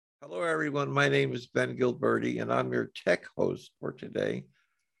Hello, everyone. My name is Ben Gilberti, and I'm your tech host for today.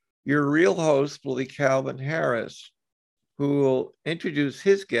 Your real host will be Calvin Harris, who will introduce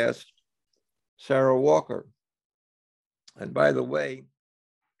his guest, Sara Walker. And by the way,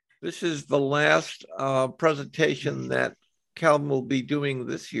 this is the last presentation that Calvin will be doing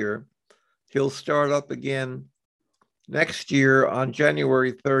this year. He'll start up again next year on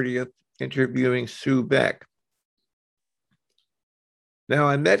January 30th, interviewing Sue Beck. Now,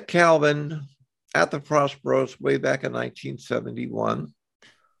 I met Calvin at the Prosperos way back in 1971,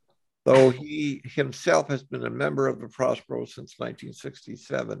 though he himself has been a member of the Prosperos since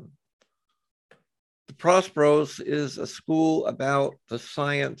 1967. The Prosperos is a school about the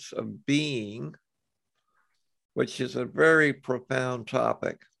science of being, which is a very profound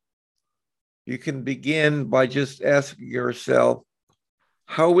topic. You can begin by just asking yourself,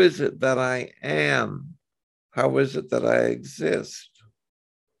 how is it that I am? How is it that I exist?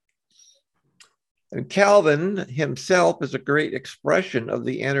 And Calvin himself is a great expression of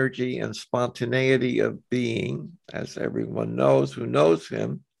the energy and spontaneity of being, as everyone knows who knows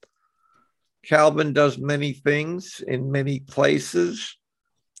him. Calvin does many things in many places.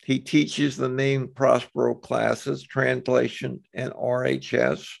 He teaches the main Prospero classes, translation and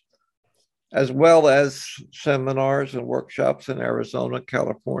RHS, as well as seminars and workshops in Arizona,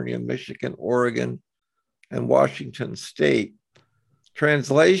 California, Michigan, Oregon, and Washington State.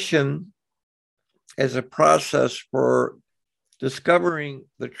 Translation as a process for discovering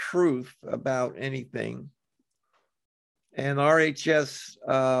the truth about anything. And RHS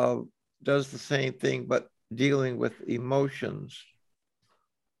does the same thing, but dealing with emotions.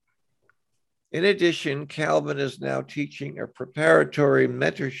 In addition, Calvin is now teaching a preparatory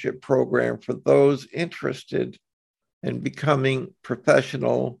mentorship program for those interested in becoming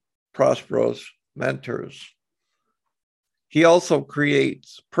professional Prosperos mentors. He also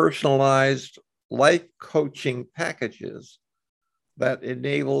creates personalized life coaching packages that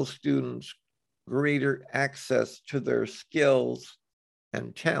enable students greater access to their skills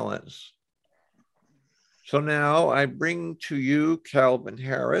and talents. So now I bring to you Calvin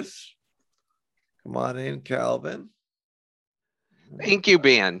Harris. Come on in, Calvin. Thank you,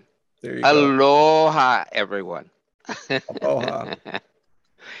 Ben. There you go. Aloha, everyone. Aloha.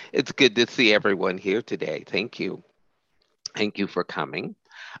 It's good to see everyone here today. Thank you. Thank you for coming.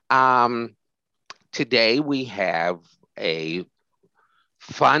 Um, Today we have a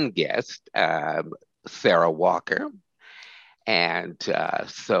fun guest, Sara Walker. And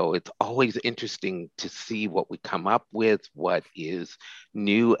so it's always interesting to see what we come up with, what is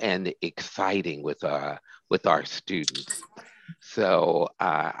new and exciting with our students. So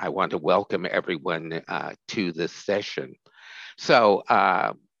I want to welcome everyone to this session. So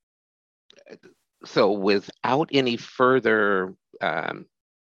so without any further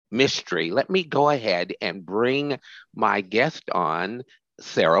mystery, let me go ahead and bring my guest on,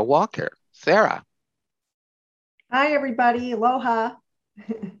 Sara Walker. Sara. Hi, everybody. Aloha.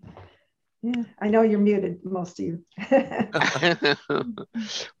 Yeah, I know you're muted, most of you.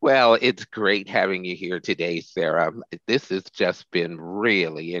 Well, it's great having you here today, Sara. This has just been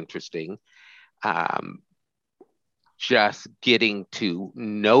really interesting. Um, just getting to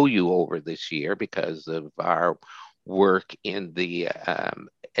know you over this year because of our work in the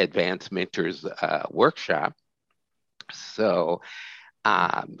Advanced Mentors workshop. So,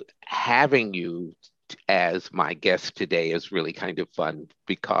 having you as my guest today is really kind of fun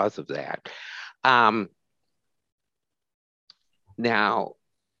because of that. Um, Now,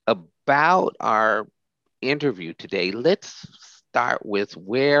 about our interview today, let's start with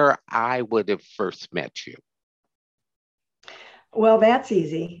where I would have first met you. Well, that's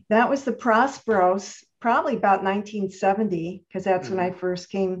easy. That was the Prosperos, probably about 1970, because that's when I first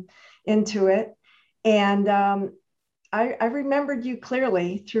came into it. And I remembered you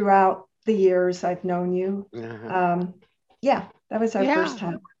clearly throughout the years I've known you. Yeah, that was our first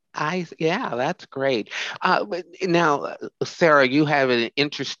time. Yeah, that's great. But now, Sara, you have an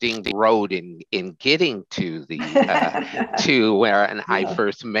interesting road in getting to the to where I Yeah.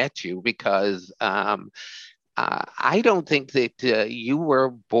 first met you because I don't think that you were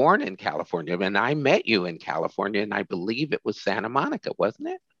born in California. I mean, I met you in California, and I believe it was Santa Monica, wasn't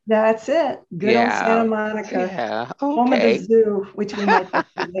it? That's it. Good old Santa Yeah, Monica, yeah, home of the okay. zoo, which we might get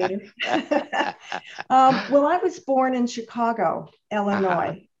to later. Well, I was born in Chicago, Uh-huh.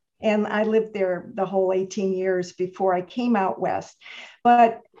 Illinois, and I lived there the whole 18 years before I came out west.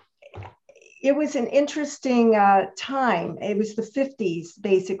 But it was an interesting time. It was the 50s,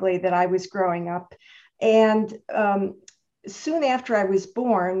 basically, that I was growing up. And soon after I was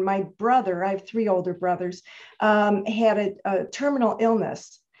born, my brother, I have three older brothers, had a terminal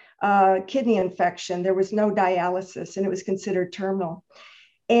illness. kidney infection. There was no dialysis, and it was considered terminal.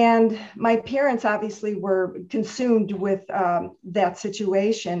 And my parents obviously were consumed with that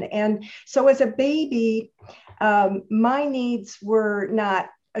situation. And so as a baby, my needs were not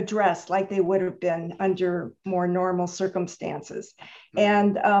addressed like they would have been under more normal circumstances.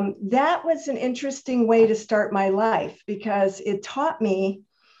 And that was an interesting way to start my life, because it taught me,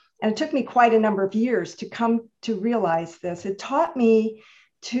 and it took me quite a number of years to come to realize this, it taught me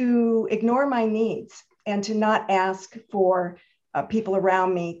to ignore my needs and to not ask for people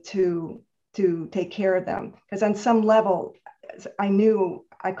around me to take care of them. Because on some level, I knew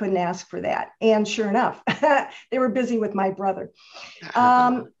I couldn't ask for that. And sure enough, they were busy with my brother.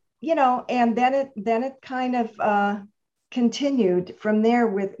 You know, and then it kind of continued from there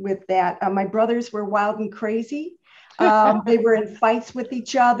with that. My brothers were wild and crazy. They were in fights with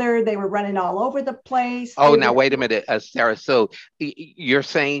each other. They were running all over the place. Oh, now wait a minute, Sarah. So you're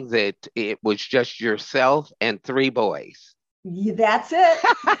saying that it was just yourself and 3 boys? That's it.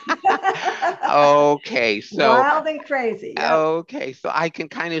 Okay, so wild and crazy. Yep. Okay, so I can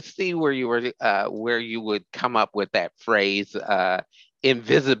kind of see where you were, where you would come up with that phrase,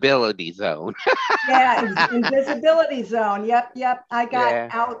 invisibility zone. Yeah, invisibility zone. Yep. I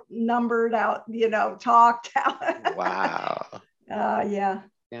got outnumbered, talked out. Wow. Yeah.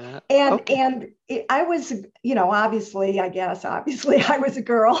 Yeah. And Okay. I was, obviously I was a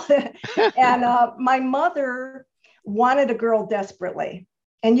girl, and my mother wanted a girl desperately.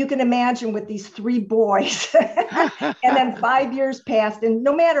 And you can imagine with these 3 boys, and then 5 years passed, and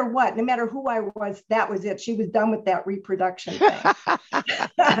no matter who I was, that was it. She was done with that reproduction thing.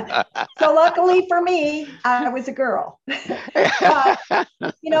 So luckily for me, I was a girl. But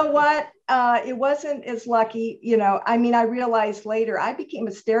you know what? It wasn't as lucky. I realized later I became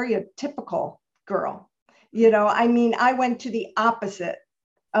a stereotypical girl. I went to the opposite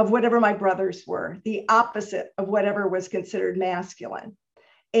of whatever my brothers were, the opposite of whatever was considered masculine.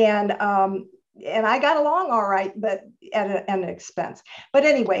 And I got along all right, but at an expense. But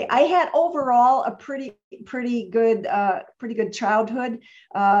anyway, I had overall a pretty good childhood,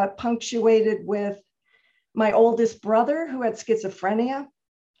 punctuated with my oldest brother who had schizophrenia.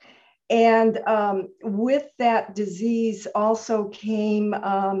 And with that disease also came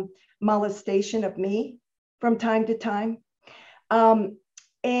molestation of me from time to time.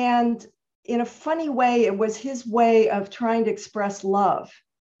 And in a funny way, it was his way of trying to express love,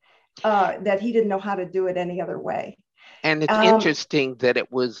 that he didn't know how to do it any other way. And it's interesting that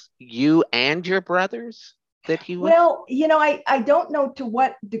it was you and your brothers that he was? Well, I don't know to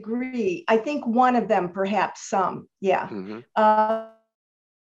what degree. I think one of them, perhaps some, yeah. Mm-hmm.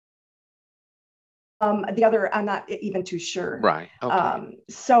 The other, I'm not even too sure. Right. Okay.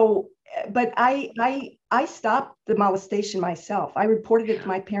 But I stopped the molestation myself. I reported it to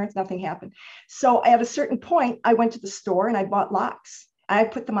my parents. Nothing happened. So at a certain point, I went to the store and I bought locks. I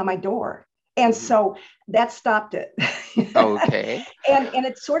put them on my door. And so that stopped it. Okay. And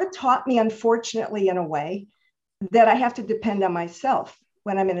it sort of taught me, unfortunately, in a way, that I have to depend on myself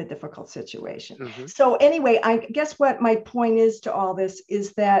when I'm in a difficult situation. Mm-hmm. So anyway, I guess what my point is to all this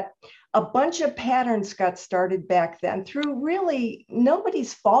is that a bunch of patterns got started back then through really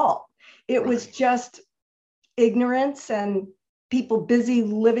nobody's fault. It was just ignorance and people busy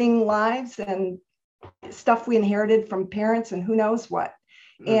living lives and stuff we inherited from parents and who knows what.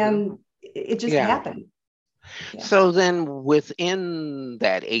 Mm-hmm. And it just happened. Yeah. So then within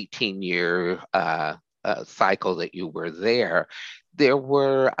that 18-year cycle that you were there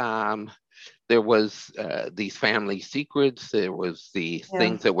was these family secrets, there was the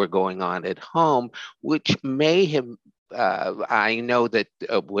things that were going on at home, which may have, I know that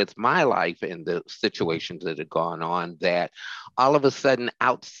with my life and the situations that had gone on, that all of a sudden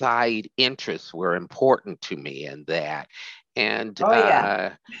outside interests were important to me in that. And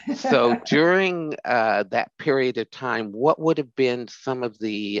so during that period of time, what would have been some of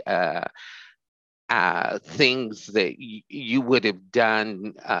the things that you would have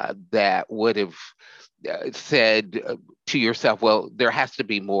done that would have said to yourself, well, there has to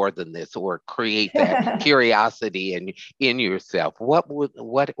be more than this, or create that curiosity in yourself? What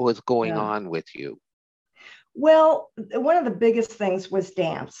was going on with you? Well, one of the biggest things was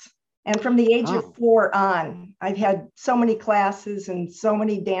dance. And from the age of 4 on, I've had so many classes and so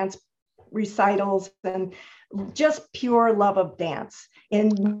many dance recitals and just pure love of dance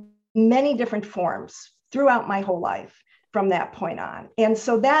in many different forms throughout my whole life from that point on. And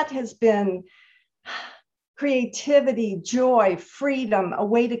so that has been creativity, joy, freedom, a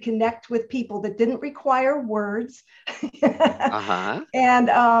way to connect with people that didn't require words.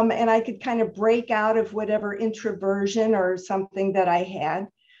 And I could kind of break out of whatever introversion or something that I had.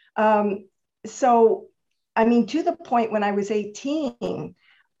 So, I mean, to the point when I was 18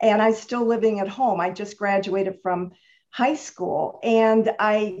 and I was still living at home, I just graduated from high school and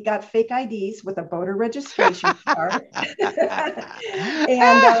I got fake IDs with a voter registration card.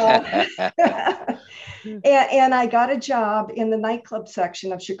 and, and I got a job in the nightclub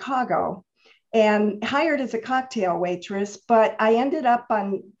section of Chicago and hired as a cocktail waitress, but I ended up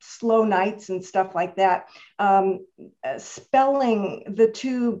on slow nights and stuff like that, spelling the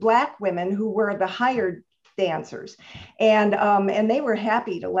two Black women who were the hired dancers, and they were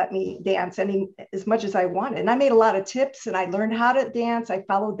happy to let me dance as much as I wanted. And I made a lot of tips, and I learned how to dance. I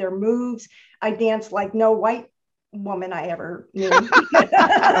followed their moves. I danced like no white woman I ever knew.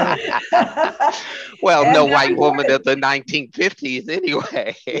 Well, no white woman of the 1950s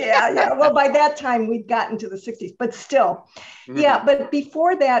anyway. Yeah. Well, by that time we'd gotten to the 60s, but still. Yeah, but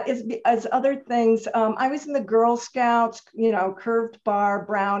before that, as other things, I was in the Girl Scouts, curved bar,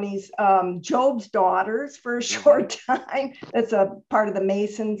 brownies, Job's Daughters for a short time. That's a part of the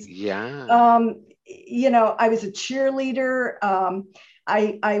Masons. Yeah. I was a cheerleader.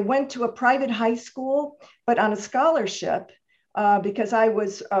 I went to a private high school, but on a scholarship because I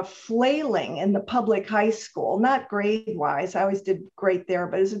was flailing in the public high school, not grade-wise. I always did great there,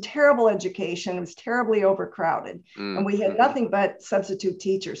 but it was a terrible education. It was terribly overcrowded, and we had nothing but substitute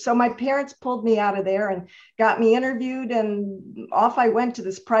teachers. So my parents pulled me out of there and got me interviewed, and off I went to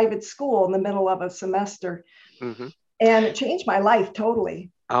this private school in the middle of a semester. And it changed my life totally.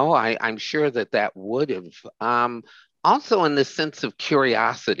 Oh, I'm sure that would have. Also, in the sense of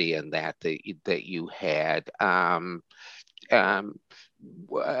curiosity in that you had, and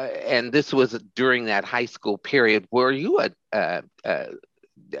this was during that high school period. Were you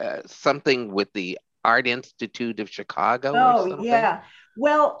something with the Art Institute of Chicago or something? Yeah.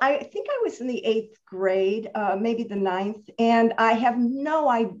 Well, I think I was in the 8th grade, maybe the 9th, and I have no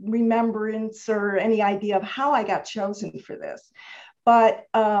remembrance or any idea of how I got chosen for this. But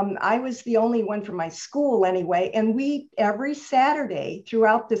I was the only one from my school anyway. And every Saturday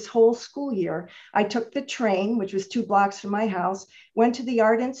throughout this whole school year, I took the train, which was 2 blocks from my house, went to the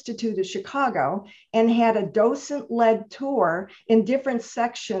Art Institute of Chicago and had a docent-led tour in different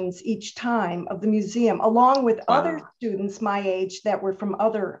sections each time of the museum, along with other students my age that were from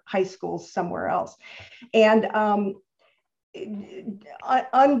other high schools somewhere else. And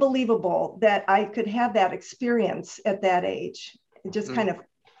unbelievable that I could have that experience at that age. It just kind of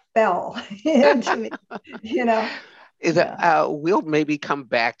fell into me, We'll maybe come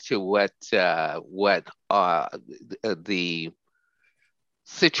back to what the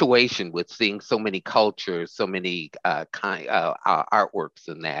situation with seeing so many cultures, so many artworks,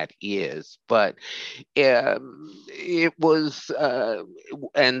 and that is. But it was,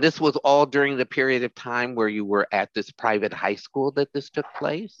 and this was all during the period of time where you were at this private high school that this took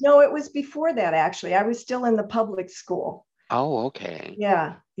place? No, it was before that, actually. I was still in the public school. Oh, okay.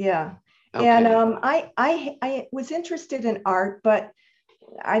 Yeah. Okay. And I was interested in art, but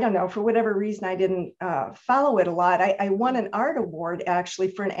I don't know, for whatever reason, I didn't follow it a lot. I won an art award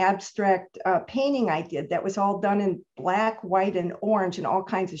actually for an abstract painting I did that was all done in black, white, and orange and all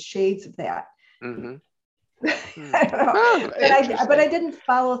kinds of shades of that. I don't know, but I didn't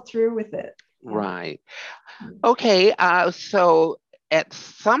follow through with it. Right. Okay. So at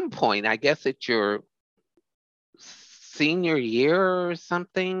some point, I guess it's your senior year or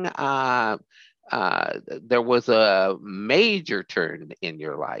something, there was a major turn in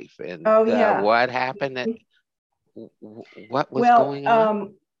your life. And what happened? What was going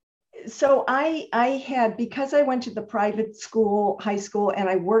on? So I had, because I went to the private school, high school, and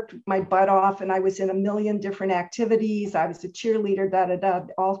I worked my butt off, and I was in a million different activities. I was a cheerleader,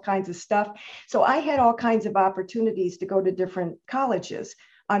 all kinds of stuff. So I had all kinds of opportunities to go to different colleges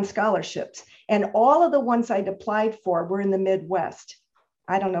on scholarships. And all of the ones I'd applied for were in the Midwest.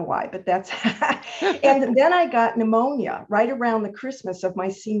 I don't know why, but that's, and then I got pneumonia right around the Christmas of my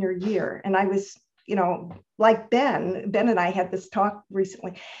senior year. And I was, like Ben and I had this talk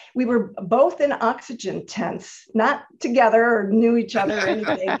recently. We were both in oxygen tents, not together or knew each other or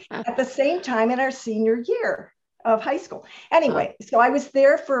anything, at the same time in our senior year of high school. Anyway, so I was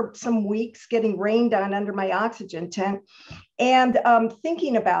there for some weeks getting rained on under my oxygen tent and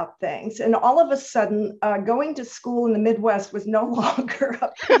thinking about things. And all of a sudden, going to school in the Midwest was no longer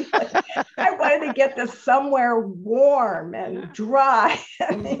a feeling. I wanted to get to somewhere warm and dry.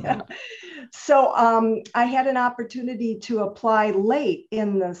 So I had an opportunity to apply late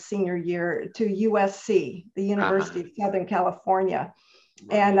in the senior year to USC, the University of Southern California.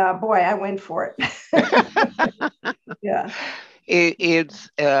 And boy, I went for it. Yeah.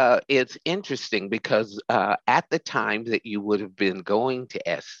 It's interesting because at the time that you would have been going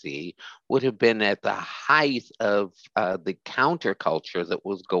to SC would have been at the height of the counterculture that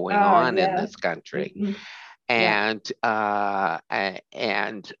was going Oh, on in yeah. this country. Mhm. Yeah.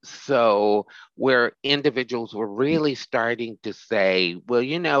 And so where individuals were really starting to say,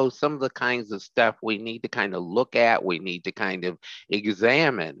 well, some of the kinds of stuff we need to kind of look at, we need to kind of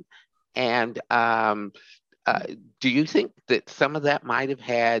examine. And uh, do you think that some of that might have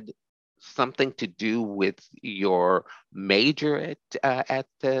had something to do with your major at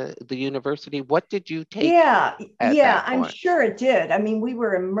the university? What did you take Yeah, at yeah, that I'm point? sure it did. I mean, we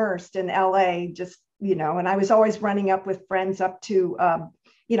were immersed in LA, just, and I was always running up with friends up to,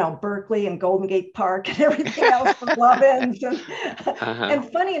 Berkeley and Golden Gate Park and everything else, the Lovins. And, Uh-huh.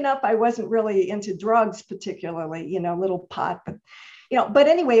 and funny enough, I wasn't really into drugs particularly, little pot, but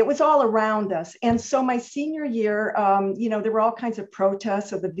anyway, it was all around us. And so my senior year, there were all kinds of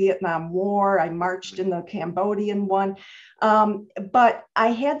protests of the Vietnam War. I marched in the Cambodian one. But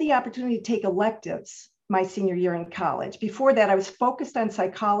I had the opportunity to take electives my senior year in college. Before that, I was focused on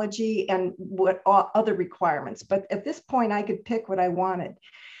psychology and what other requirements. But at this point, I could pick what I wanted.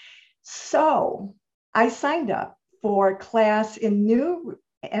 So I signed up for class in new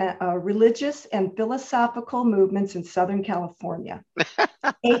religious and philosophical movements in Southern California,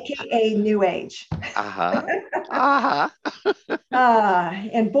 AKA New Age. Uh-huh. Uh-huh.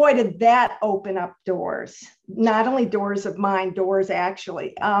 And boy, did that open up doors, not only doors of mine, doors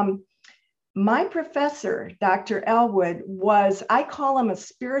actually. My professor, Dr. Elwood, I call him a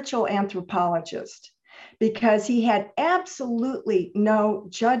spiritual anthropologist because he had absolutely no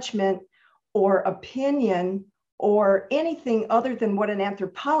judgment or opinion or anything other than what an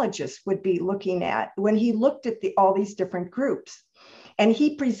anthropologist would be looking at when he looked at all these different groups. And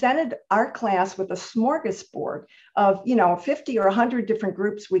he presented our class with a smorgasbord of, 50 or 100 different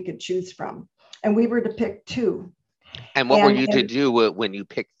groups we could choose from. And we were to pick two. And what were you to do when you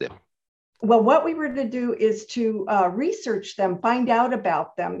picked them? Well, what we were to do is to research them, find out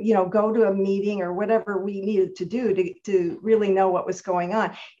about them, go to a meeting or whatever we needed to do to really know what was going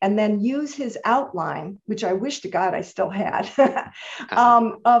on. And then use his outline, which I wish to God I still had,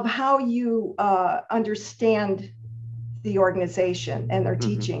 of how you understand the organization and their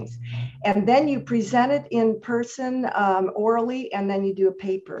teachings. And then you present it in person, orally, and then you do a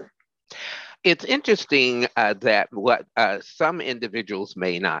paper. It's interesting that what some individuals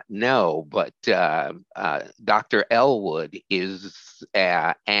may not know, but Dr. Elwood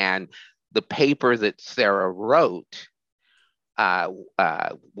and the paper that Sara wrote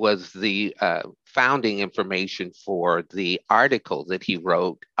was the founding information for the article that he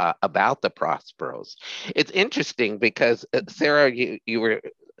wrote about the Prosperos. It's interesting because Sara, you were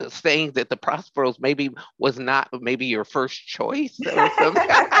saying that the Prosperos was not your first choice or something.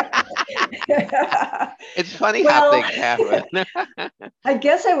 It's funny how things happen. I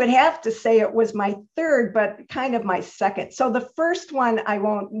guess I would have to say it was my third, but kind of my second. So the first one, I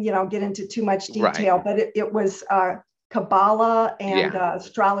won't, get into too much detail, right. But it was Kabbalah and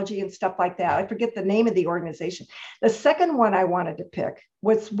astrology and stuff like that. I forget the name of the organization. The second one I wanted to pick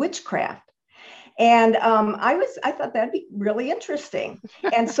was witchcraft. And I thought that'd be really interesting.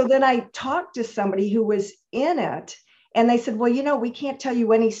 And so then I talked to somebody who was in it, and they said, well, we can't tell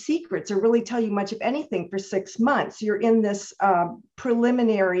you any secrets or really tell you much of anything for 6 months. You're in this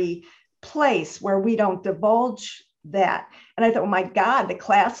preliminary place where we don't divulge that. And I thought, oh my God, the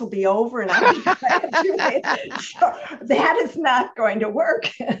class will be over and I'll be graduated. So that is not going to work.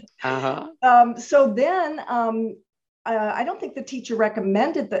 So then I don't think the teacher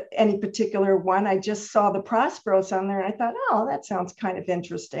recommended any particular one. I just saw the Prosperos on there and I thought, oh, that sounds kind of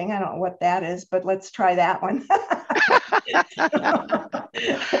interesting. I don't know what that is, but let's try that one.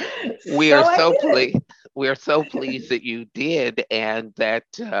 We are so pleased that you did, and that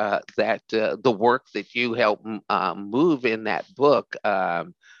the work that you helped move in that book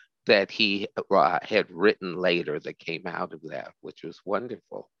that he had written later that came out of that, which was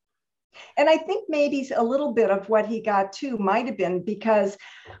wonderful. And I think maybe a little bit of what he got too might have been because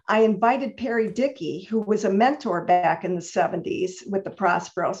I invited Perry Dickey, who was a mentor back in the 70s with the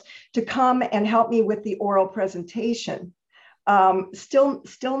Prosperos, to come and help me with the oral presentation. Still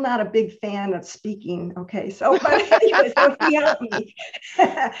not a big fan of speaking. Okay, so but anyway, so he helped me,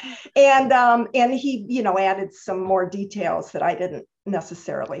 and he added some more details that I didn't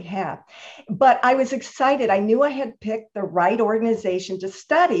necessarily have. But I was excited. I knew I had picked the right organization to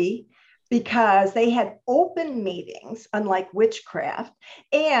study. because they had open meetings, unlike witchcraft,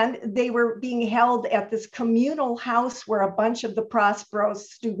 and they were being held at this communal house where a bunch of the Prosperos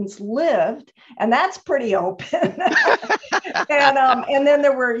students lived, and that's pretty open. And then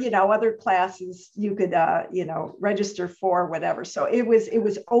there were, other classes you could, register for, whatever. So it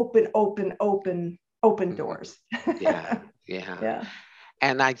was open doors. Yeah. Yeah.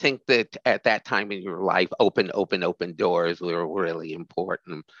 And I think that at that time in your life, open doors were really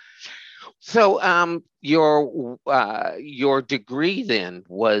important. So your degree then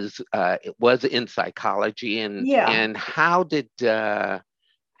was in psychology, and how did that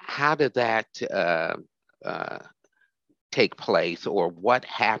take place, or what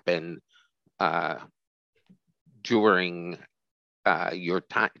happened during your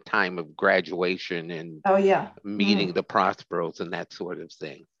time of graduation and meeting the Prosperos and that sort of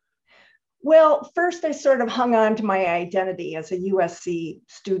thing? Well, first I sort of hung on to my identity as a USC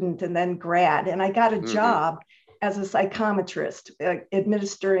student and then grad, and I got a job as a psychometrist,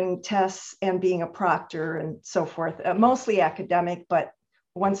 administering tests and being a proctor and so forth, mostly academic, but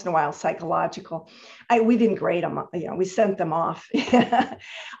once in a while psychological. We didn't grade them, we sent them off.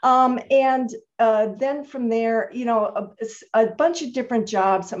 And then from there, a bunch of different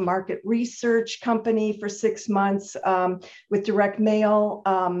jobs, a market research company for 6 months with direct mail.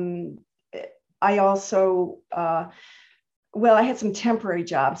 I also, I had some temporary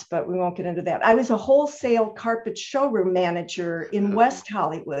jobs, but we won't get into that. I was a wholesale carpet showroom manager in West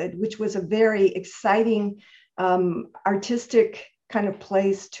Hollywood, which was a very exciting, artistic kind of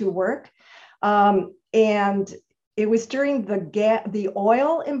place to work. And it was during the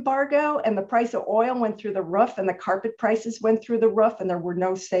oil embargo, and the price of oil went through the roof, and the carpet prices went through the roof, and there were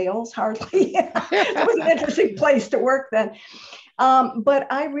no sales hardly. It was an interesting place to work then.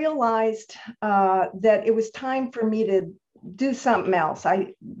 But I realized that it was time for me to do something else.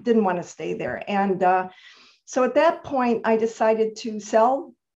 I didn't want to stay there. And so at that point, I decided to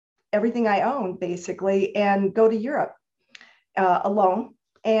sell everything I owned, basically, and go to Europe alone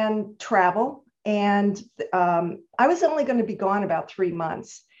and travel. And I was only going to be gone about 3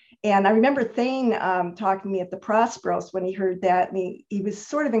 months. And I remember Thane talking to me at the Prosperos when he heard that. And he was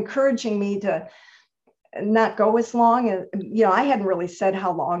sort of encouraging me to not go as long. And, I hadn't really said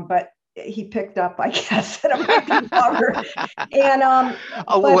how long, but he picked up, I guess, that it might be longer. And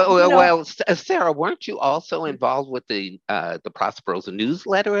Sara, weren't you also involved with the Prosperos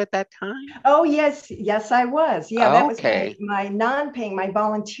newsletter at that time? Oh yes, I was. Yeah, that was my non-paying, my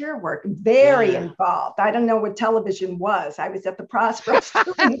volunteer work. Very involved. I don't know what television was. I was at the Prosperos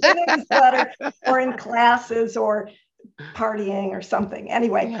doing the newsletter, or in classes, or partying, or something.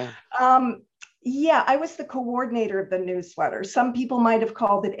 Anyway. I was the coordinator of the newsletter. Some people might have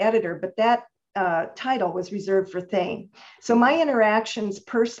called it editor, but that title was reserved for Thane. So my interactions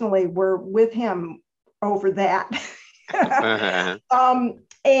personally were with him over that.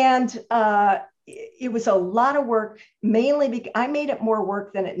 And it was a lot of work, mainly because I made it more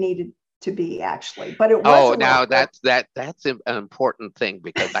work than it needed to be, actually. But it was that's an important thing,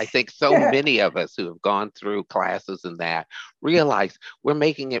 because I think so many of us who have gone through classes and that realize we're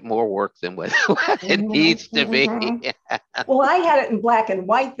making it more work than what it needs to be. Well, I had it in black and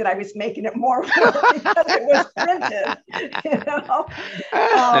white that I was making it more work because it was printed.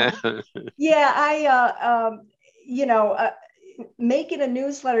 Making a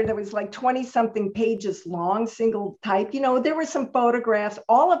newsletter that was like 20 something pages long, single type, there were some photographs,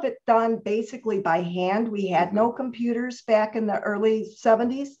 all of it done basically by hand. We had no computers back in the early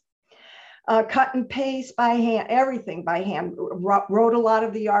 70s. Cut and paste by hand, everything by hand. Wrote a lot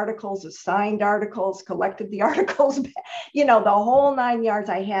of the articles, assigned articles, collected the articles, the whole 9 yards.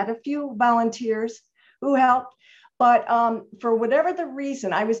 I had a few volunteers who helped. But for whatever the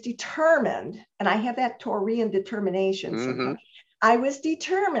reason, I was determined, and I have that Taurian determination. I was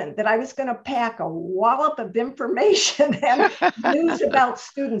determined that I was going to pack a wallop of information and news about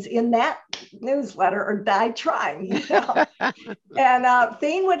students in that newsletter, or die trying. And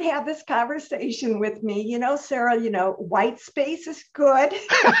Thane would have this conversation with me, Sara, white space is good. He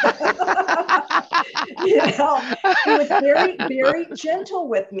was very, very gentle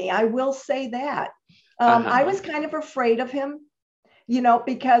with me. I will say that. I was kind of afraid of him,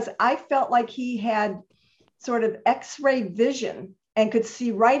 because I felt like he had sort of X-ray vision and could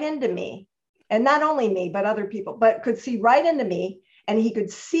see right into me, and not only me, but other people, but could see right into me. And he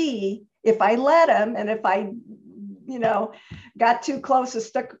could see if I let him, and if I, got too close or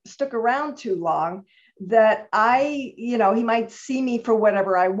stuck around too long, that he might see me for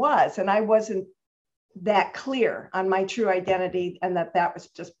whatever I was. And I wasn't that clear on my true identity, and that was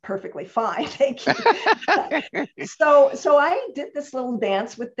just perfectly fine. Thank you. So I did this little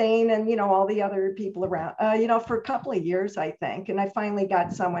dance with Thane and, all the other people around, for a couple of years, I think. And I finally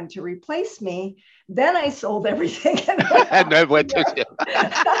got someone to replace me. Then I sold everything and then went to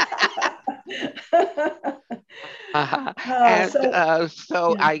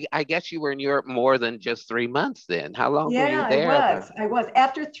I guess you were in Europe more than just 3 months then. How long were you there? I was.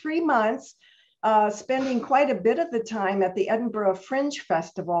 After 3 months, spending quite a bit of the time at the Edinburgh Fringe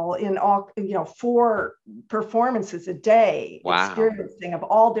Festival in all, 4 performances a day, experiencing of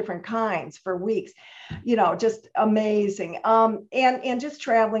all different kinds for weeks, just amazing. And just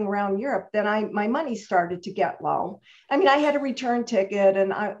traveling around Europe, then my money started to get low. I mean, I had a return ticket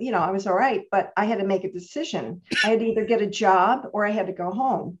and I was all right, but I had to make a decision. I had to either get a job or I had to go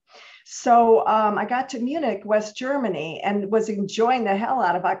home. So I got to Munich, West Germany, and was enjoying the hell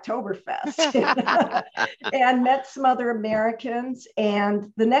out of Oktoberfest and met some other Americans.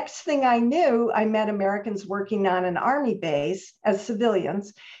 And the next thing I knew, I met Americans working on an army base as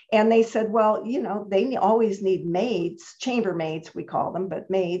civilians. And they said, well, they always need maids, chambermaids, we call them, but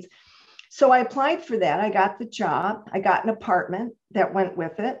maids. So I applied for that. I got the job. I got an apartment that went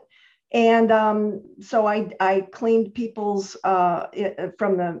with it. And so I cleaned people's, from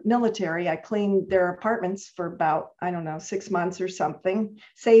the military, I cleaned their apartments for about, 6 months or something,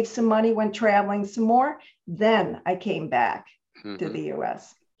 saved some money, went traveling some more. Then I came back to the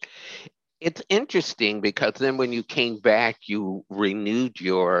US. It's interesting because then when you came back, you renewed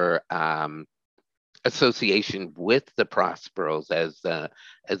your association with the Prosperos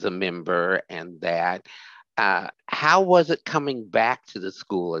as a member, and that. How was it coming back to the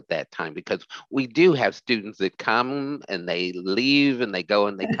school at that time? Because we do have students that come and they leave and they go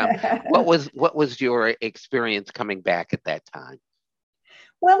and they come. What was your experience coming back at that time?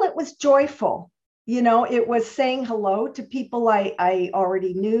 Well, it was joyful. It was saying hello to people I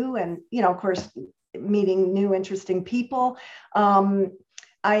already knew, and of course, meeting new interesting people.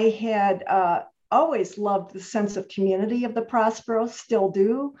 I had always loved the sense of community of the Prosperos, still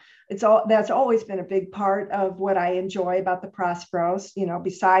do. That's always been a big part of what I enjoy about the Prosperos,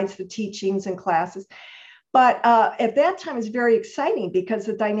 besides the teachings and classes. But at that time, it was very exciting because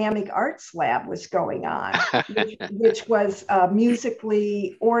the Dynamic Arts Lab was going on, which was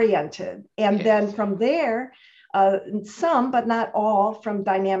musically oriented. And then from there, some, but not all, from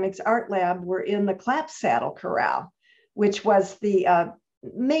Dynamics Art Lab were in the Clap Saddle Chorale, which was the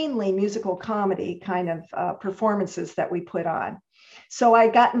mainly musical comedy kind of performances that we put on. So I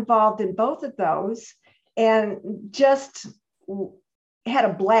got involved in both of those and just had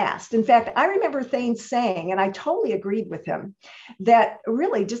a blast. In fact, I remember Thane saying, and I totally agreed with him, that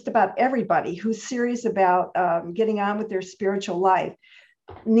really just about everybody who's serious about getting on with their spiritual life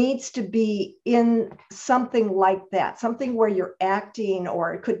needs to be in something like that, something where you're acting,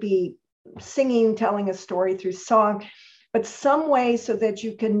 or it could be singing, telling a story through song, but some way so that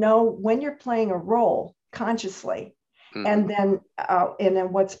you can know when you're playing a role consciously, and then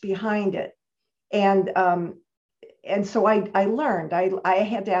what's behind it. And so I learned, I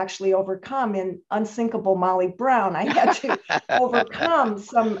had to actually overcome in Unsinkable Molly Brown. I had to overcome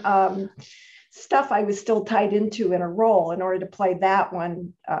some stuff I was still tied into in a role in order to play that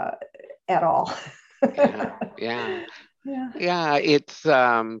one at all. Yeah. It's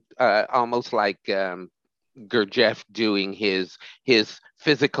almost like Gurdjieff doing his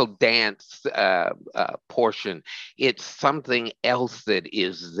physical dance portion. It's something else that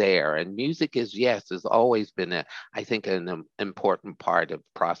is there, and music has always been I think an important part of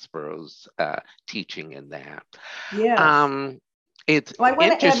Prospero's teaching in that. Yes. It's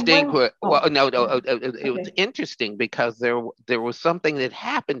interesting. It was interesting because there was something that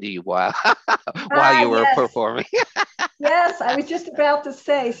happened to you while you were performing. Yes, I was just about to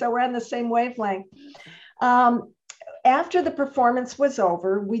say, so we're on the same wavelength. After the performance was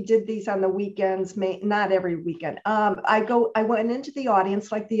over, we did these on the weekends, not every weekend. I went into the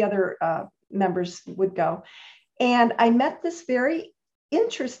audience like the other members would go, and I met this very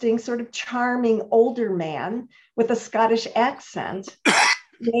interesting, sort of charming older man with a Scottish accent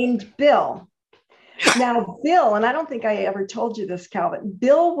named Bill. Now, Bill, and I don't think I ever told you this, Calvin,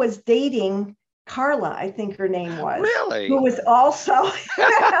 Bill was dating Carla, I think her name was. Really? Who was also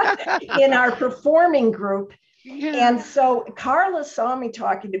in our performing group. Yeah. And so Carla saw me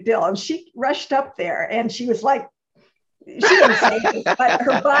talking to Bill, and she rushed up there, and she was like, she didn't say this, but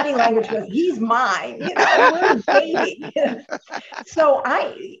her body language was, he's mine, we're dating. So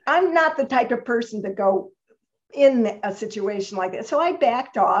I'm not the type of person to go in a situation like that. So I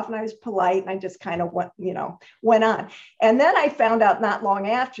backed off and I was polite and I just kind of went on. And then I found out not long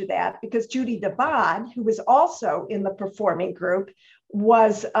after that, because Judy Dabad, who was also in the performing group,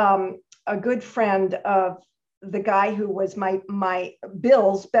 was a good friend of the guy who was my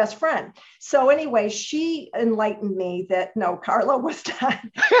Bill's best friend. So anyway, she enlightened me that no, Carla was not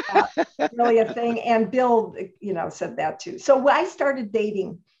really a thing. And Bill, said that too. So I started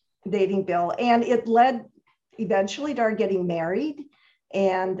dating Bill, and it led eventually to our getting married,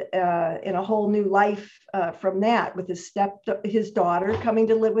 and in a whole new life from that, with his daughter coming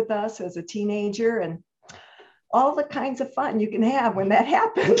to live with us as a teenager, and all the kinds of fun you can have when that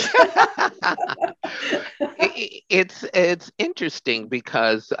happens. It's interesting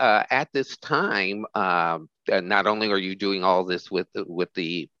because at this time, not only are you doing all this with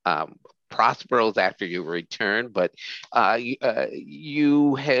the Prosperos after you return, but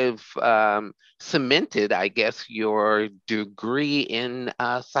you have cemented, I guess, your degree in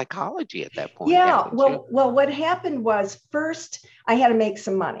psychology at that point. Yeah. Well, what happened was, first I had to make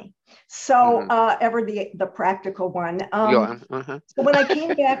some money. So ever the practical one. So when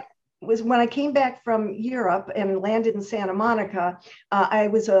I came back from Europe and landed in Santa Monica, I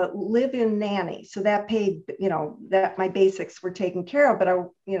was a live-in nanny. So that paid, that my basics were taken care of, but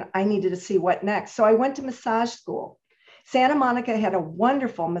I needed to see what next. So I went to massage school. Santa Monica had a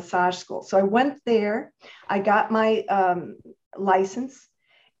wonderful massage school. So I went there, I got my license,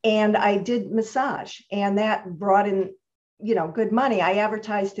 and I did massage, and that brought in, good money. I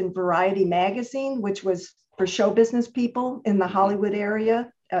advertised in Variety magazine, which was for show business people in the Hollywood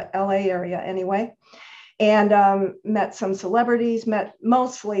area, LA area anyway, and met some celebrities.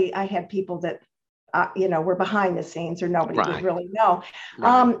 Mostly I had people that were behind the scenes or nobody would really know.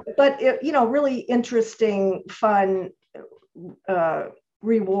 But really interesting, fun,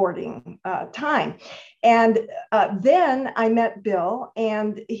 rewarding time. And then I met Bill,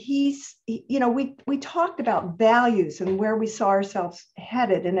 and we talked about values and where we saw ourselves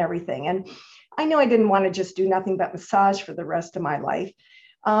headed and everything. And I knew I didn't want to just do nothing but massage for the rest of my life.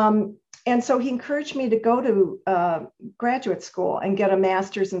 And so he encouraged me to go to graduate school and get a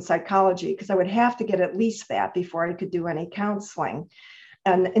master's in psychology, because I would have to get at least that before I could do any counseling.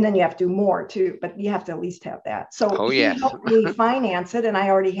 And then you have to do more too, but you have to at least have that. So he helped me finance it, and I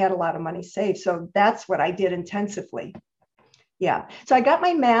already had a lot of money saved. So that's what I did intensively. Yeah. So I got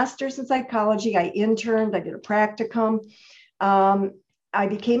my master's in psychology. I interned, I did a practicum. I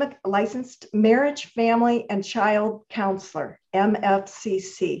became a licensed marriage, family, and child counselor,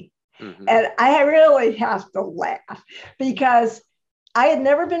 MFCC. Mm-hmm. And I really have to laugh because I had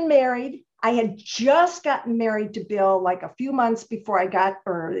never been married. I had just gotten married to Bill like a few months before I got,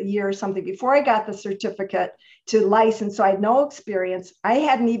 or a year or something before I got the certificate to license. So I had no experience. I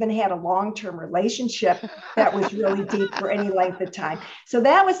hadn't even had a long-term relationship that was really deep for any length of time. So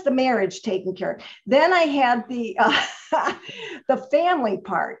that was the marriage taken care of. Then I had the family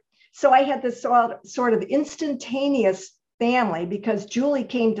part. So I had this sort of instantaneous family, because Julie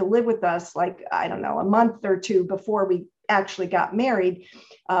came to live with us like, I don't know, a month or two before we actually got married.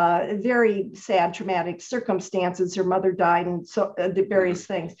 Very sad, traumatic circumstances. Her mother died, and so the various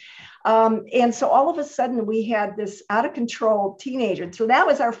things. And so all of a sudden we had this out of control teenager. So that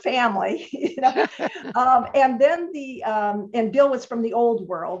was our family, and then and Bill was from the old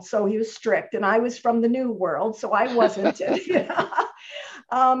world, so he was strict, and I was from the new world, so I wasn't.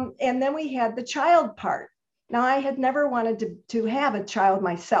 And then we had the child part. Now, I had never wanted to have a child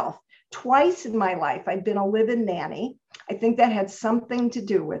myself. Twice in my life, I'd been a live-in nanny. I think that had something to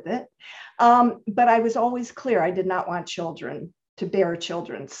do with it. But I was always clear I did not want to bear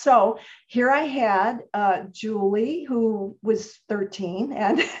children. So here I had Julie, who was 13.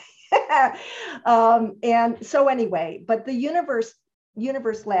 And, and so anyway, but the universe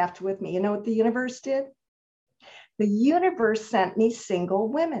laughed with me. You know what the universe did? The universe sent me single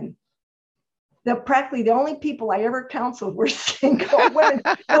women. Practically the only people I ever counseled were single women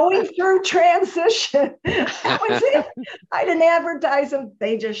going through transition. That was it. I didn't advertise them;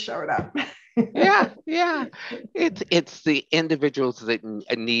 they just showed up. Yeah. It's the individuals that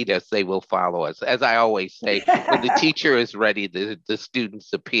need us, they will follow us. As I always say, when the teacher is ready, the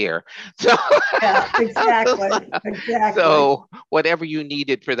students appear. So yeah, exactly. So whatever you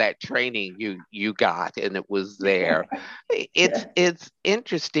needed for that training, you got, and it was there. It's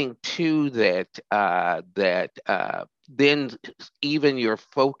interesting too that then even your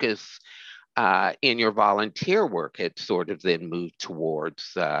focus in your volunteer work had sort of then moved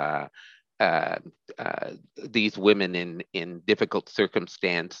towards these women in difficult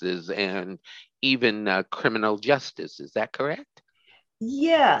circumstances, and even criminal justice. Is that correct?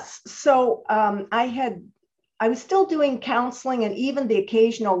 Yes. So I I was still doing counseling and even the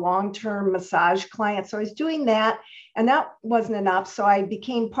occasional long-term massage client. So I was doing that, and that wasn't enough. So I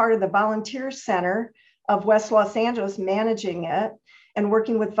became part of the volunteer center of West Los Angeles, managing it and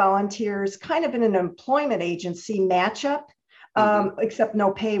working with volunteers, kind of in an employment agency matchup, except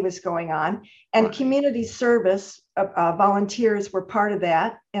no pay was going on. And community service volunteers were part of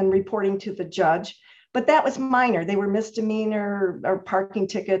that and reporting to the judge. But that was minor. They were misdemeanor or parking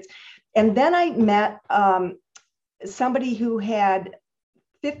tickets. And then I met somebody who had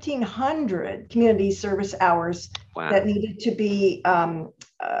 1,500 community service hours that needed to be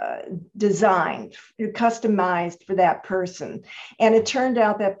designed, customized for that person. And it turned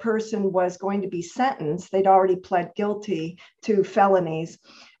out that person was going to be sentenced. They'd already pled guilty to felonies.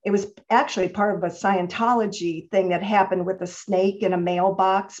 It was actually part of a Scientology thing that happened with a snake in a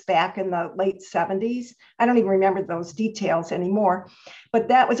mailbox back in the late 70s. I don't even remember those details anymore, but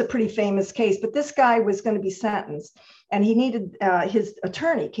that was a pretty famous case. But this guy was going to be sentenced, and he needed, his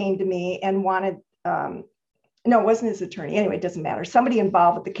attorney came to me and wanted, no, it wasn't his attorney. Anyway, it doesn't matter. Somebody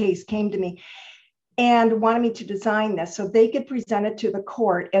involved with the case came to me and wanted me to design this so they could present it to the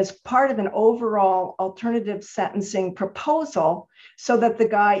court as part of an overall alternative sentencing proposal, so that the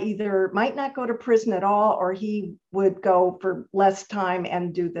guy either might not go to prison at all or he would go for less time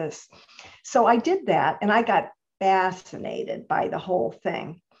and do this. So I did that, and I got fascinated by the whole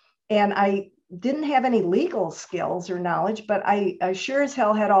thing. And I didn't have any legal skills or knowledge, but I sure as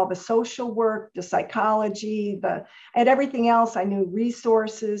hell had all the social work, the psychology, I had everything else. I knew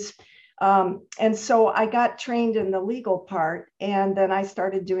resources. And so I got trained in the legal part, and then I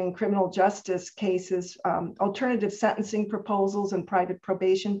started doing criminal justice cases, alternative sentencing proposals and private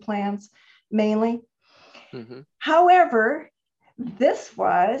probation plans, mainly. However, this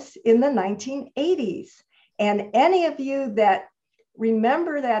was in the 1980s. And any of you that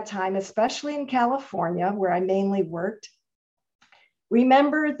remember that time, especially in California, where I mainly worked,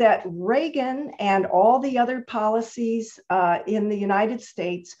 remember that Reagan and all the other policies in the United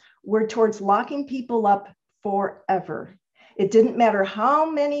States were towards locking people up forever. It didn't matter how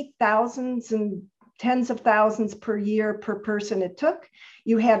many thousands and tens of thousands per year per person it took.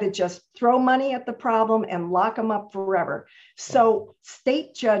 You had to just throw money at the problem and lock them up forever. So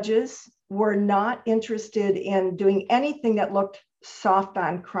state judges were not interested in doing anything that looked soft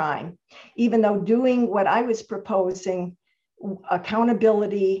on crime, even though doing what I was proposing,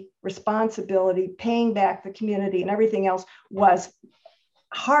 accountability, responsibility, paying back the community and everything else, was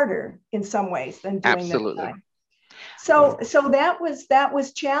harder in some ways than doing that time. So that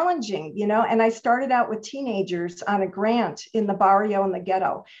was challenging, you know, and I started out with teenagers on a grant in the barrio and the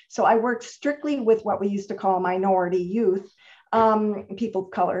ghetto. So I worked strictly with what we used to call minority youth, people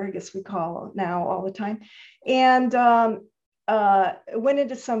of color, I guess we call now all the time. And went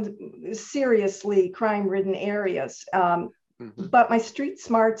into some seriously crime-ridden areas. But my street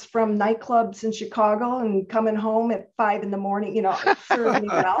smarts from nightclubs in Chicago and coming home at 5 a.m, you know, served me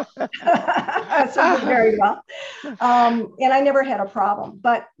well. Served me very well. And I never had a problem.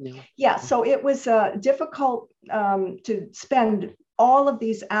 But yeah, so it was difficult to spend all of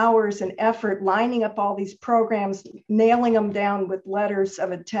these hours and effort lining up all these programs, nailing them down with letters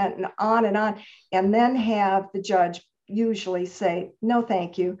of intent and then have the judge usually say, no,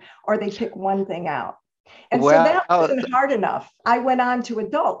 thank you, or they pick one thing out. And so that wasn't hard enough. I went on to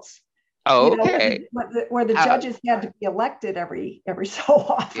adults. Oh, okay. You know, where the judges had to be elected every so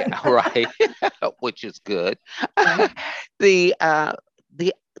often. Yeah, right. Which is good. Right.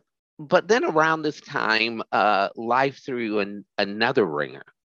 But then around this time, life threw you another ringer.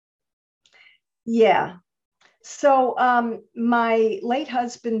 Yeah. So my late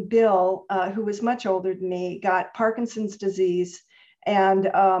husband, Bill, who was much older than me, got Parkinson's disease,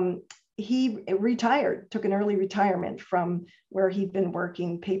 and he retired, took an early retirement from where he'd been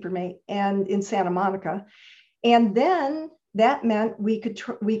working papermate and in Santa Monica. And then that meant we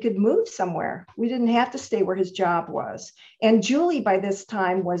could move somewhere. We didn't have to stay where his job was. And Julie by this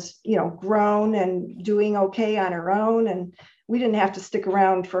time was, you know, grown and doing okay on her own. And we didn't have to stick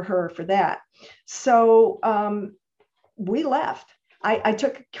around for her for that. So we left. I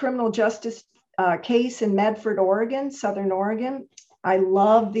took a criminal justice case in Medford, Oregon, Southern Oregon. I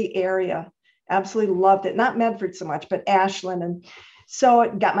loved the area, absolutely loved it. Not Medford so much, but Ashland. And so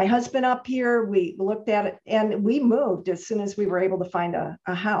it got my husband up here. We looked at it and we moved as soon as we were able to find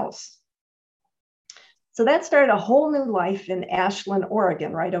a house. So that started a whole new life in Ashland,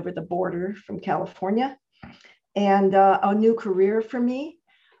 Oregon, right over the border from California, and a new career for me.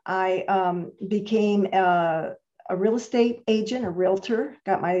 I became a real estate agent, a realtor,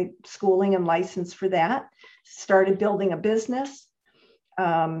 got my schooling and license for that, started building a business.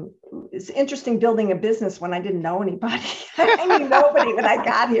 it's interesting building a business when I didn't know anybody. I knew nobody when I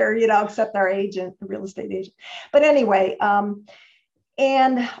got here, except our agent, the real estate agent. But anyway,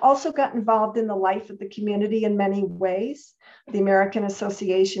 and also got involved in the life of the community in many ways. The American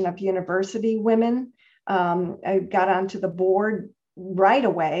Association of University Women. I got onto the board right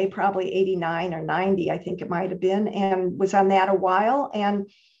away, probably 89 or 90, I think it might have been, and was on that a while. And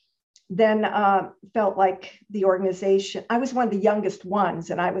then felt like the organization, I was one of the youngest ones,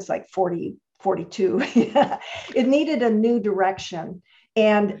 and I was like 40, 42. It needed a new direction.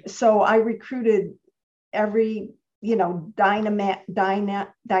 And so I recruited every dynamic,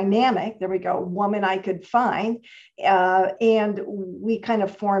 there we go, woman I could find. And we kind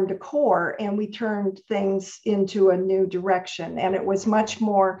of formed a core, and we turned things into a new direction. And it was much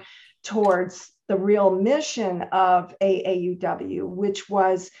more towards the real mission of AAUW, which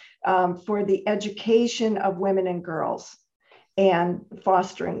was for the education of women and girls and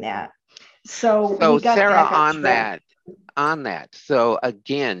fostering that. So we got Sarah, back on that. So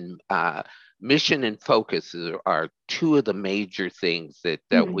again, mission and focus are two of the major things that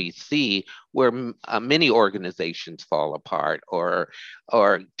we see where many organizations fall apart or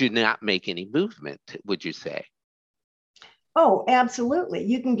do not make any movement, would you say? Oh, absolutely.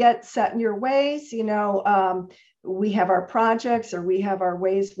 You can get set in your ways. We have our projects, or we have our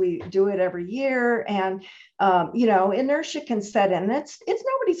ways we do it every year. And, inertia can set in. It's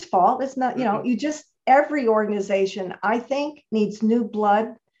nobody's fault. It's not, every organization, I think, needs new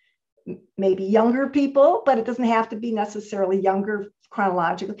blood, maybe younger people, but it doesn't have to be necessarily younger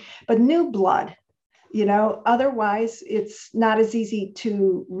chronologically, but new blood, otherwise it's not as easy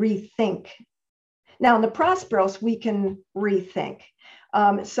to rethink. Now in the Prosperos, we can rethink.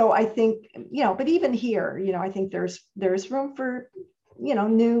 So I think, but even here, I think there's room for,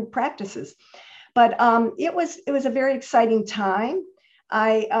 new practices. But it was a very exciting time.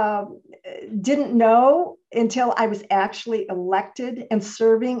 I didn't know until I was actually elected and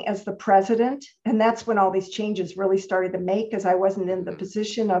serving as the president. And that's when all these changes really started to make, because I wasn't in the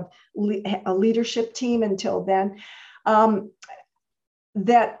position of a leadership team until then,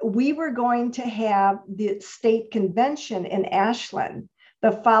 that we were going to have the state convention in Ashland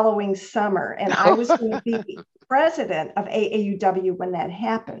the following summer. And I was going to be president of AAUW when that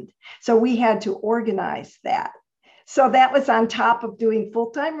happened. So we had to organize that. So that was on top of doing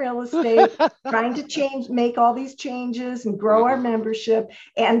full-time real estate, trying to make all these changes and grow our membership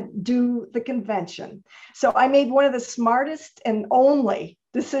and do the convention. So I made one of the smartest and only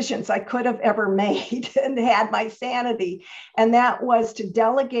decisions I could have ever made and had my sanity. And that was to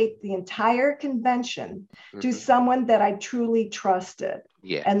delegate the entire convention to someone that I truly trusted.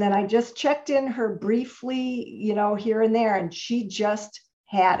 Yeah. And then I just checked in her briefly, here and there, and she just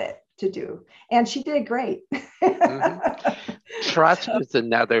had it to do. And she did great. Trust is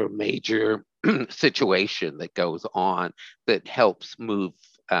another major situation that goes on that helps move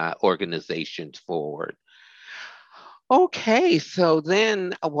organizations forward. Okay, so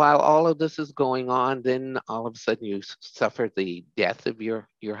then while all of this is going on, then all of a sudden you suffer the death of your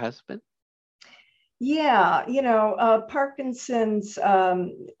husband? Yeah, Parkinson's,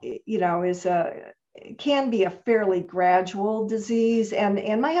 can be a fairly gradual disease.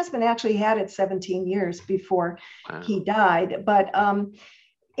 And my husband actually had it 17 years before he died. But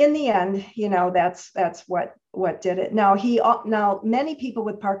in the end, that's what did it. Now, many people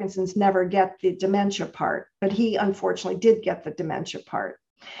with Parkinson's never get the dementia part, but he unfortunately did get the dementia part.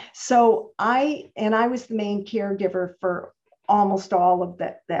 So I was the main caregiver for almost all of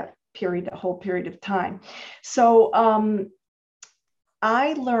that period, the whole period of time. So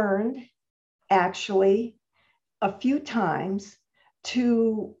I learned actually a few times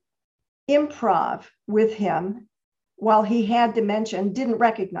to improv with him while he had dementia and didn't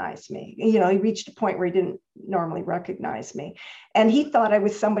recognize me. He reached a point where he didn't normally recognize me. And he thought I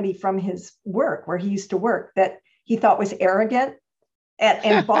was somebody from his work, where he used to work, that he thought was arrogant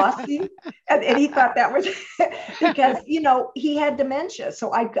and bossy. And he thought that was because, he had dementia.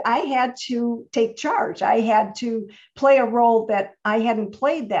 So I had to take charge. I had to play a role that I hadn't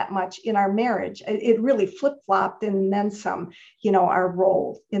played that much in our marriage. It really flip-flopped and then some, our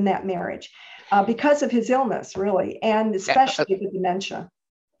role in that marriage because of his illness, really, and especially the dementia.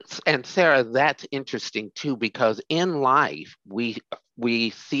 And Sarah, that's interesting too, because in life, we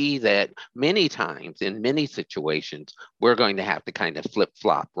see that many times in many situations, we're going to have to kind of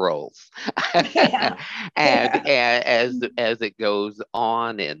flip-flop roles. Yeah. And as it goes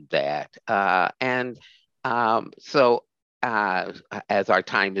on in that. So as our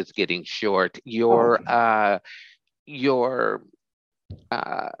time is getting short,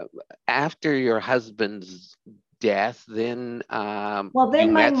 after your husband's death, then well, then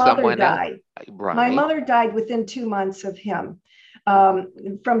you my met mother someone else, died. right? My mother died within 2 months of him,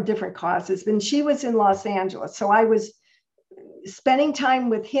 from different causes. And she was in Los Angeles. So I was spending time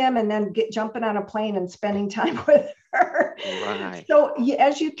with him and then jumping on a plane and spending time with her. Right. So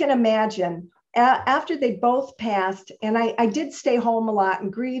as you can imagine, after they both passed, and I did stay home a lot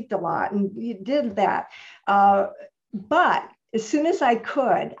and grieved a lot and did that. But as soon as I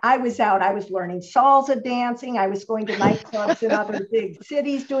could, I was out. I was learning salsa dancing. I was going to nightclubs in other big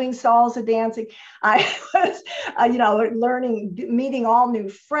cities doing salsa dancing. I was, learning, meeting all new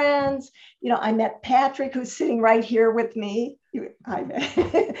friends. I met Patrick, who's sitting right here with me.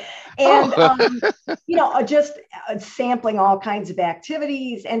 And, just sampling all kinds of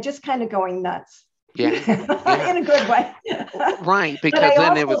activities and just kind of going nuts. Yeah. In a good way. Right. Because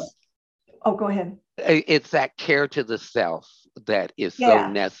then it was. Oh, go ahead. It's that care to the self that is so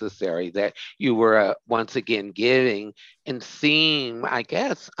necessary, that you were once again giving and seeing, I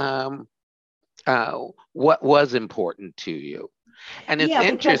guess, what was important to you. And it's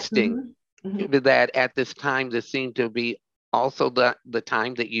interesting that at this time, this seemed to be also the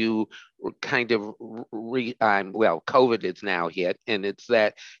time that you kind of COVID is now hit, and it's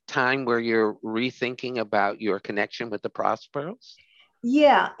that time where you're rethinking about your connection with the Prosperos.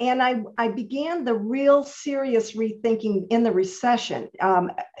 Yeah, and I began the real serious rethinking in the recession.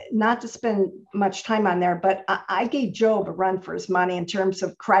 Not to spend much time on there, but I gave Job a run for his money in terms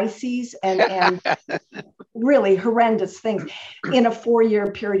of crises and really horrendous things in a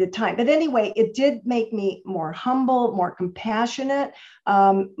 4-year period of time. But anyway, it did make me more humble, more compassionate,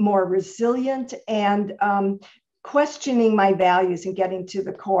 more resilient, and questioning my values and getting to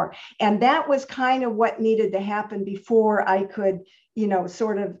the core. And that was kind of what needed to happen before I could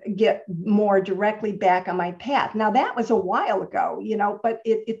sort of get more directly back on my path. Now that was a while ago, but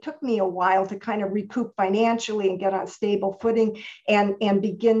it took me a while to kind of recoup financially and get on stable footing and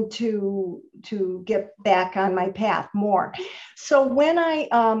begin to get back on my path more. So when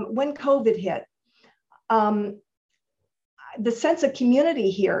COVID hit, the sense of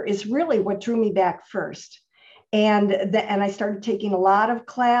community here is really what drew me back first. And I started taking a lot of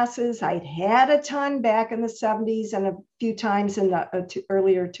classes. I'd had a ton back in the 70s and a few times in the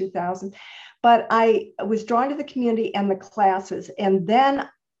earlier 2000s, but I was drawn to the community and the classes. And then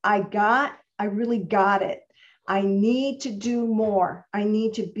I really got it. I need to do more. I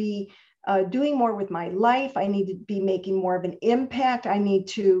need to be doing more with my life. I need to be making more of an impact. I need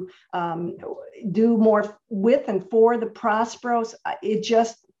to do more with and for the Prosperos. It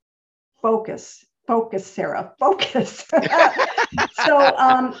just focus, Sara, focus. So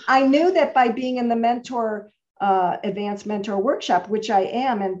I knew that by being in the advanced mentor workshop, which I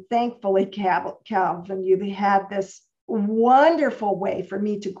am, and thankfully, Calvin, you've had this wonderful way for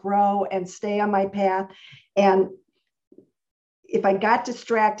me to grow and stay on my path. And if I got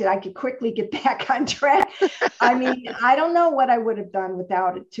distracted, I could quickly get back on track. I mean, I don't know what I would have done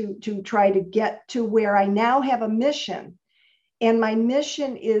without it to try to get to where I now have a mission. And my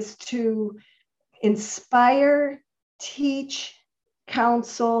mission is to inspire, teach,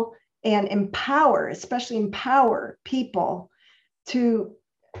 counsel, and empower, especially empower people to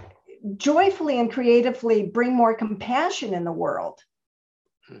joyfully and creatively bring more compassion in the world,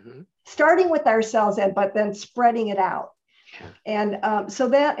 starting with ourselves, but then spreading it out. And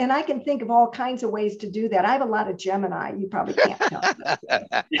and I can think of all kinds of ways to do that. I have a lot of Gemini. You probably can't tell.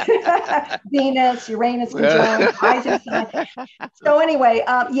 Venus, Uranus, conjunct, Isaac. So anyway,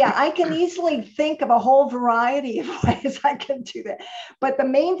 I can easily think of a whole variety of ways I can do that. But the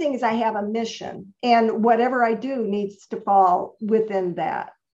main thing is I have a mission, and whatever I do needs to fall within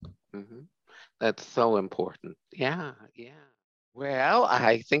that. That's so important. Yeah. Well,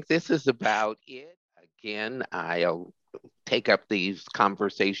 I think this is about it. Again, I'll take up these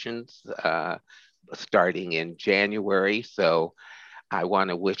conversations starting in January. So I want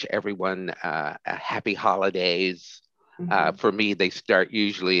to wish everyone a happy holidays. For me, they start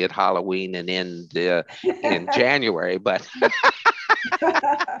usually at Halloween and end in January, but